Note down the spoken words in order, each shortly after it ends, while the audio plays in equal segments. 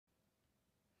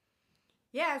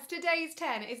Yes, today's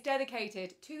 10 is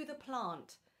dedicated to the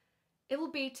plant. It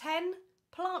will be 10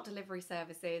 plant delivery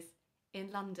services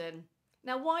in London.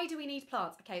 Now, why do we need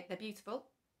plants? Okay, they're beautiful.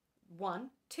 1.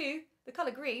 2, the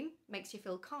colour green makes you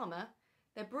feel calmer.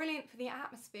 They're brilliant for the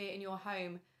atmosphere in your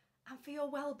home and for your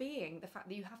well-being. The fact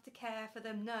that you have to care for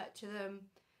them, nurture them,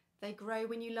 they grow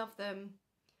when you love them.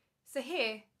 So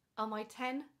here are my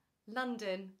 10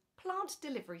 London plant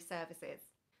delivery services.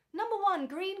 Number 1,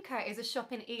 Greencoat is a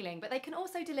shop in Ealing, but they can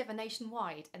also deliver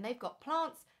nationwide, and they've got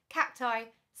plants, cacti,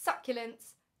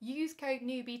 succulents. Use code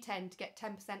newbie10 to get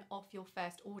 10% off your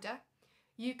first order.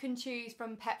 You can choose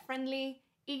from pet friendly,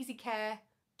 easy care,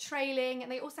 trailing, and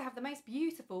they also have the most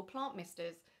beautiful plant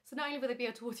misters. So not only will they be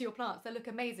able to water your plants, they look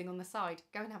amazing on the side.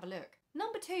 Go and have a look.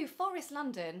 Number 2, Forest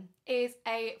London is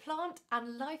a plant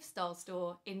and lifestyle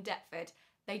store in Deptford.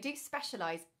 They do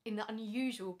specialise in the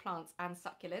unusual plants and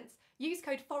succulents. Use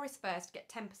code FORESTFIRST to get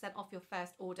 10% off your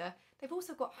first order. They've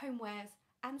also got homewares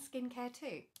and skincare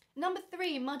too. Number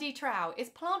 3, Muddy Trow is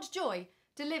Plant Joy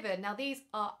delivered. Now these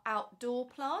are outdoor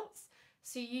plants.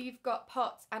 So you've got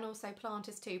pots and also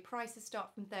planters too. Prices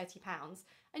start from £30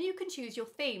 and you can choose your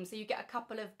theme. So you get a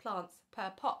couple of plants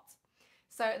per pot.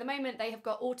 So at the moment they have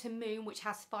got Autumn Moon, which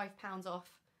has £5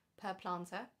 off per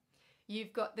planter.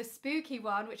 You've got the spooky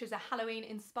one, which is a Halloween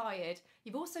inspired.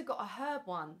 You've also got a herb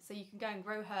one, so you can go and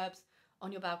grow herbs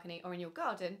on your balcony or in your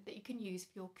garden that you can use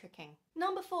for your cooking.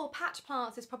 Number 4, Patch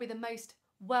Plants is probably the most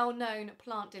well-known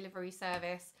plant delivery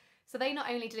service. So they not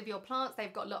only deliver your plants,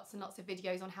 they've got lots and lots of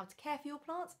videos on how to care for your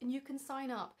plants, and you can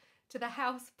sign up to the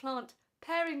House Plant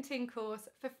Parenting course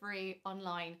for free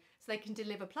online. So they can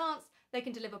deliver plants, they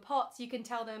can deliver pots, you can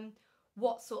tell them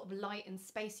what sort of light and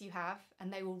space you have,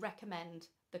 and they will recommend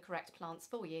the correct plants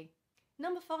for you.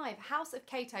 Number 5, House of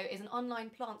Cato is an online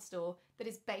plant store that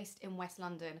is based in West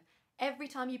London. Every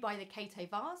time you buy the Cato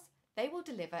vase, they will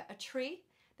deliver a tree.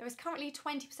 There is currently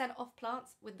 20% off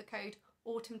plants with the code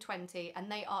AUTUMN20, and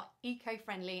they are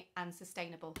eco-friendly and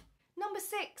sustainable. Number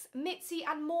 6, Mitzi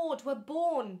and Maud were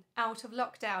born out of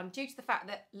lockdown due to the fact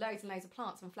that loads and loads of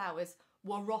plants and flowers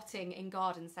were rotting in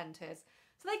garden centres.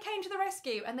 So they came to the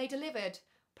rescue and they delivered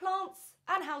plants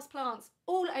and house plants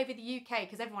all over the UK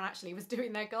because everyone actually was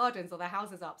doing their gardens or their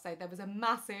houses up, so there was a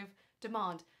massive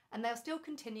demand, and they're still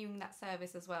continuing that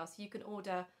service as well. So you can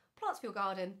order plants for your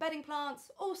garden, bedding plants,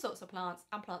 all sorts of plants,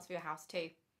 and plants for your house too.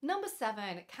 Number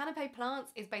 7, Canopé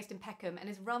Plants is based in Peckham and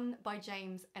is run by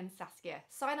James and Saskia.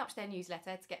 Sign up to their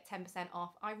newsletter to get 10%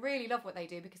 off. I really love what they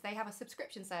do because they have a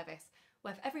subscription service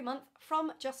where for every month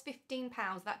from just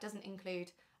 £15, that doesn't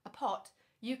include a pot,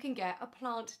 you can get a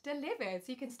plant delivered.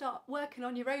 So you can start working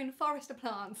on your own forester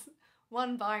plants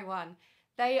one by one.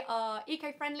 They are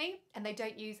eco-friendly and they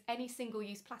don't use any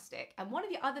single-use plastic. And one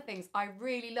of the other things I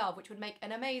really love, which would make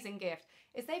an amazing gift,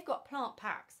 is they've got plant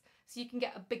packs. So you can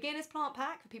get a beginner's plant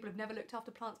pack for people who've never looked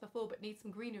after plants before but need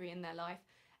some greenery in their life,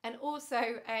 and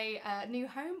also a new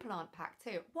home plant pack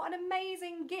too. What an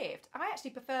amazing gift. I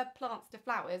actually prefer plants to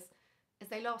flowers as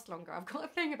they last longer. I've got a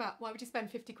thing about why would you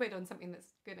spend 50 quid on something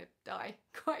that's gonna die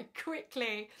quite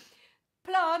quickly.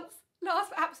 Plants last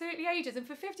for absolutely ages, and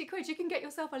for 50 quid you can get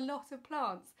yourself a lot of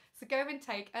plants. So go and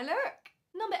take a look.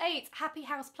 Number 8, Happy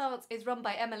House Plants is run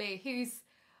by Emily, who's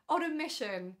on a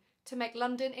mission to make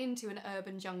London into an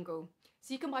urban jungle.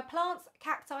 So you can buy plants,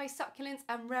 cacti, succulents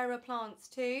and rarer plants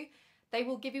too. They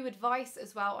will give you advice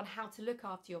as well on how to look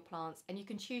after your plants, and you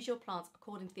can choose your plants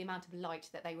according to the amount of light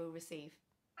that they will receive.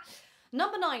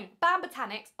 Number 9, BAM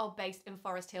Botanics are based in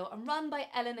Forest Hill and run by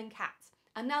Ellen and Kat.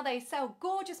 And now they sell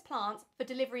gorgeous plants for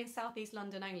delivery in South East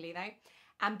London only though,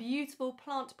 and beautiful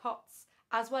plant pots,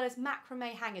 as well as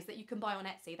macrame hangers that you can buy on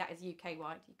Etsy. That is UK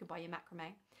wide, you can buy your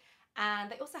macrame.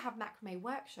 And they also have macrame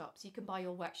workshops. You can buy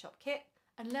your workshop kit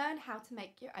and learn how to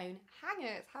make your own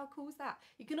hangers. How cool is that?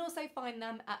 You can also find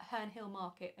them at Herne Hill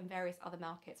Market and various other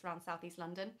markets around South East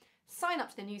London. Sign up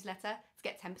to the newsletter to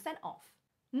get 10% off.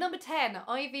 Number 10,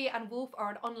 Ivy and Wolf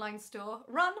are an online store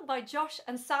run by Josh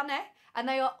and Saneh, and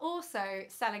they are also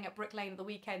selling at Brick Lane at the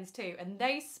weekends too, and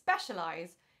they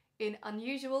specialise in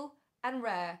unusual and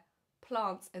rare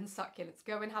plants and succulents.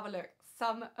 Go and have a look.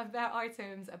 Some of their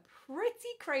items are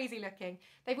pretty crazy looking.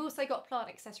 They've also got plant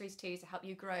accessories too to help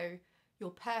you grow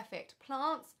your perfect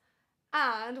plants.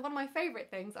 And one of my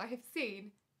favourite things I have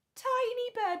seen,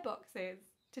 tiny bird boxes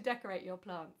to decorate your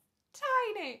plants.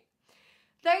 Tiny!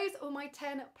 Those are my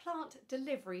 10 plant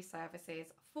delivery services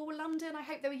for London. I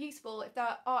hope they were useful. If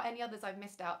there are any others I've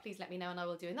missed out, please let me know and I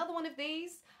will do another one of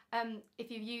these. If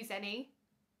you use any,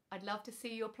 I'd love to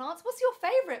see your plants. What's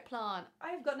your favourite plant?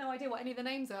 I've got no idea what any of the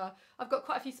names are. I've got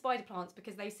quite a few spider plants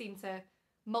because they seem to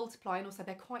multiply, and also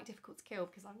they're quite difficult to kill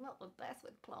because I'm not the best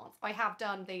with plants. I have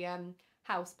done the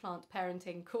house plant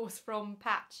parenting course from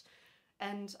Patch,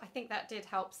 and I think that did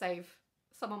help save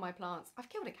some of my plants. I've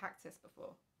killed a cactus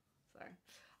before, so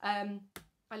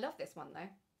I love this one though.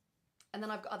 And then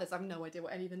I've got others. I have no idea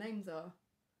what any of the names are,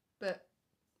 but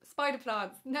spider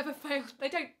plants never fail. They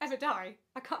don't ever die.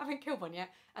 I haven't killed one yet,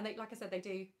 and they, like I said, they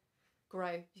do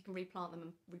grow. You can replant them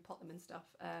and repot them and stuff.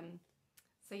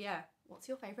 So yeah, what's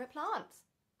your favourite plant?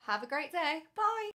 Have a great day. Bye.